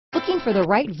Looking for the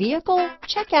right vehicle?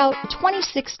 Check out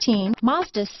 2016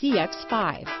 Mazda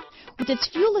CX-5. With its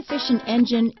fuel-efficient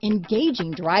engine,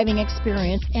 engaging driving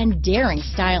experience, and daring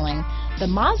styling, the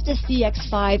Mazda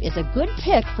CX-5 is a good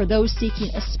pick for those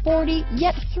seeking a sporty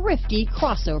yet thrifty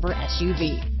crossover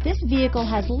SUV. This vehicle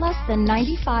has less than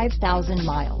 95,000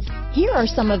 miles. Here are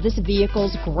some of this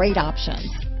vehicle's great options: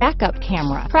 backup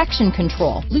camera, traction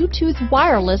control, Bluetooth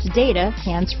wireless data,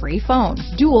 hands-free phone,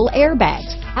 dual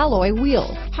airbags, alloy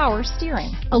wheels, power steering,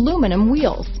 aluminum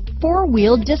wheels,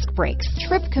 four-wheel disc brakes,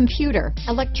 trip computer,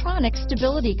 electronic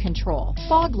stability control,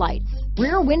 fog lights,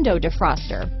 rear window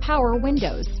defroster, power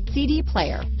windows, CD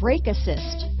player, brake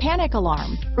assist, panic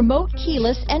alarm, remote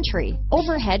keyless entry,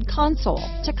 overhead console,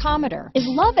 tachometer. Is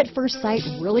love at first sight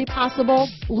really possible?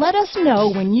 Let us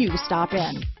know when you stop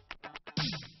in.